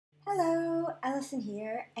Hello, Allison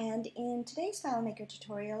here, and in today's FileMaker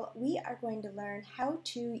tutorial we are going to learn how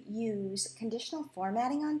to use conditional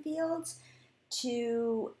formatting on fields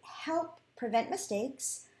to help prevent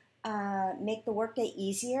mistakes, make the workday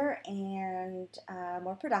easier and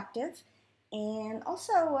more productive, and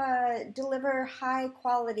also deliver high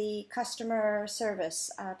quality customer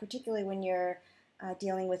service, particularly when you're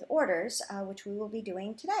dealing with orders, which we will be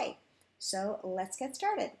doing today. So let's get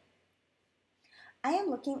started. I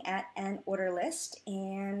am looking at an order list,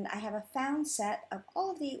 and I have a found set of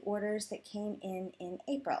all of the orders that came in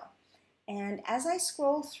April. And as I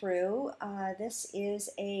scroll through, this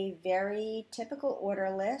is a very typical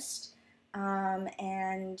order list.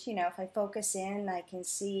 And if I focus in, I can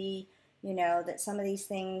see that some of these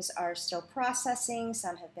things are still processing,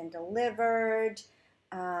 some have been delivered,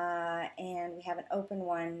 and we have an open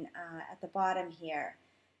one at the bottom here.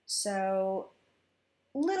 So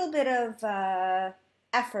little bit of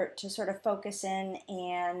effort to sort of focus in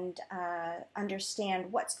and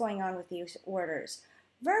understand what's going on with these orders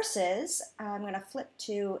versus I'm going to flip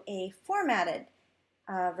to a formatted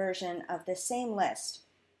version of the same list.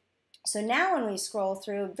 So now when we scroll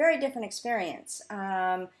through, very different experience.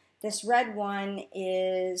 This red one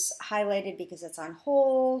is highlighted because it's on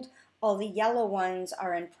hold. All the yellow ones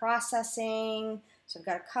are in processing. So I've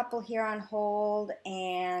got a couple here on hold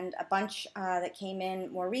and a bunch that came in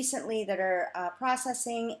more recently that are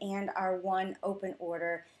processing, and our one open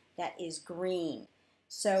order that is green.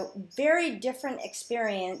 So very different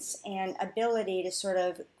experience and ability to sort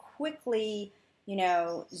of quickly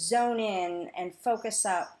zone in and focus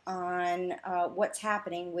up on what's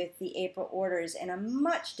happening with the April orders in a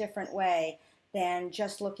much different way than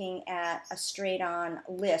just looking at a straight-on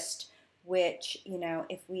list, which,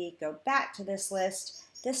 if we go back to this list,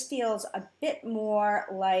 this feels a bit more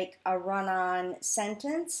like a run-on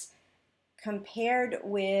sentence compared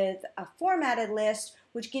with a formatted list,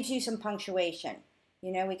 which gives you some punctuation.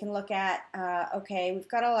 We can look at, okay, we've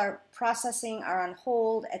got all our processing are on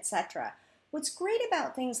hold, etc. What's great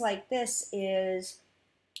about things like this is,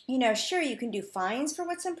 sure, you can do fines for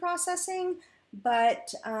what's in processing,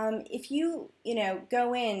 but if you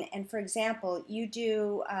go in and, for example, you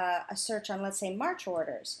do a search on, let's say, March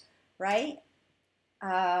orders, right?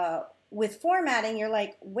 With formatting, you're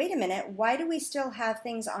like, wait a minute, why do we still have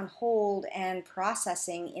things on hold and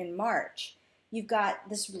processing in March? You've got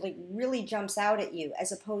this really jumps out at you,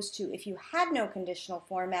 as opposed to if you had no conditional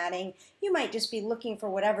formatting, you might just be looking for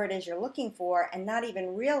whatever it is you're looking for and not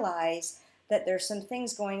even realize that there's some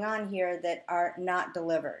things going on here that are not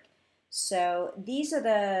delivered. So these are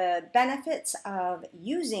the benefits of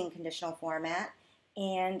using conditional format,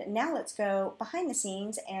 and now let's go behind the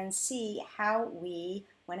scenes and see how we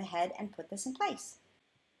went ahead and put this in place.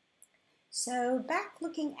 So back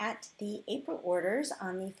looking at the April orders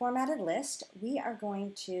on the formatted list, we are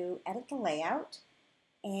going to edit the layout,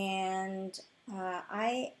 and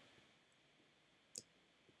I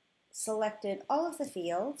selected all of the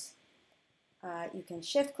fields. You can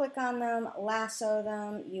shift click on them, lasso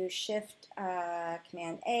them, use shift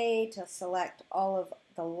command A to select all of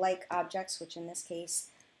the like objects, which in this case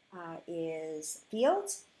is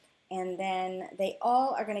fields, and then they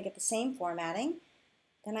all are going to get the same formatting.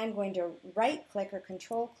 Then I'm going to right click or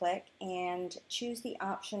control click and choose the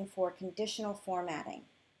option for conditional formatting.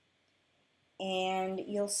 And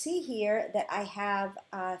you'll see here that I have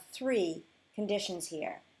 3 conditions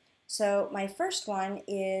here. So my first one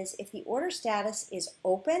is if the order status is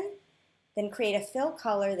open, then create a fill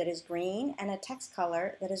color that is green and a text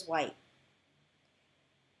color that is white.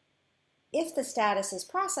 If the status is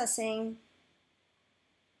processing,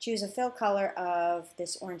 choose a fill color of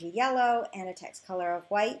this orangey yellow and a text color of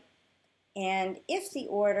white. And if the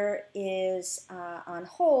order is on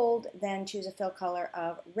hold, then choose a fill color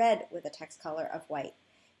of red with a text color of white.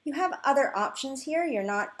 You have other options here. You're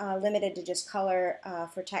not limited to just color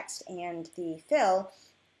for text and the fill.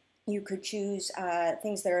 You could choose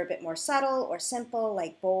things that are a bit more subtle or simple,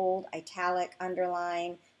 like bold, italic,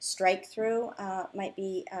 underline, strike through might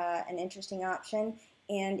be an interesting option.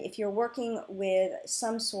 And if you're working with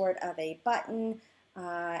some sort of a button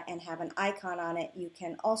and have an icon on it, you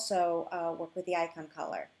can also work with the icon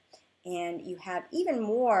color. And you have even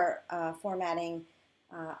more formatting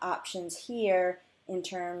options here in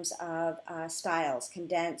terms of styles: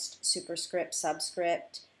 condensed, superscript,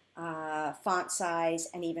 subscript, font size,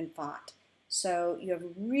 and even font. So you have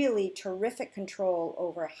really terrific control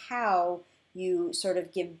over how you sort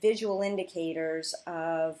of give visual indicators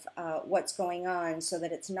of what's going on, so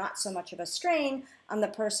that it's not so much of a strain on the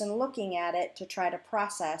person looking at it to try to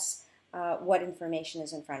process what information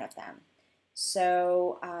is in front of them.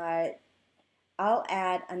 So I'll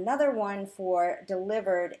add another one for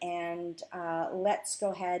delivered, and let's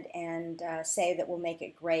go ahead and say that we'll make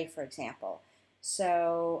it gray, for example.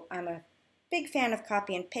 So I'm a big fan of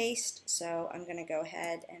copy and paste, so I'm going to go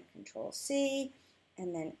ahead and Control C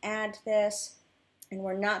and then add this. And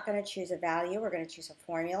we're not going to choose a value, we're going to choose a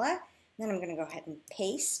formula. And then I'm going to go ahead and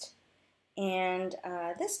paste. And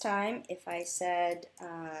this time, if I said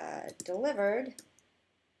delivered,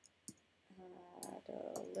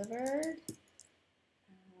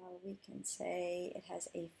 we can say it has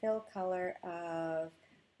a fill color of,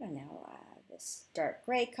 I don't know, this dark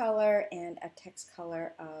gray color and a text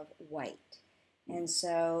color of white. And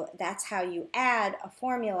so that's how you add a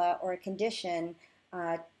formula or a condition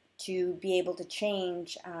to be able to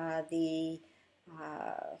change the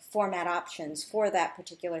format options for that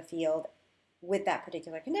particular field with that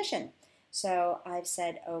particular condition. So I've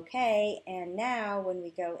said OK, and now when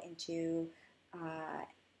we go into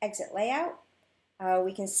exit layout,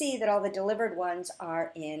 we can see that all the delivered ones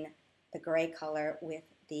are in the gray color with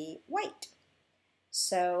the white.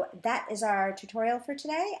 So that is our tutorial for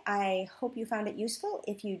today. I hope you found it useful.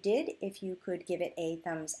 If you did, if you could give it a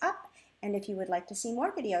thumbs up, and if you would like to see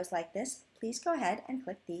more videos like this, please go ahead and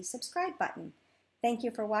click the subscribe button. Thank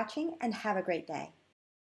you for watching and have a great day.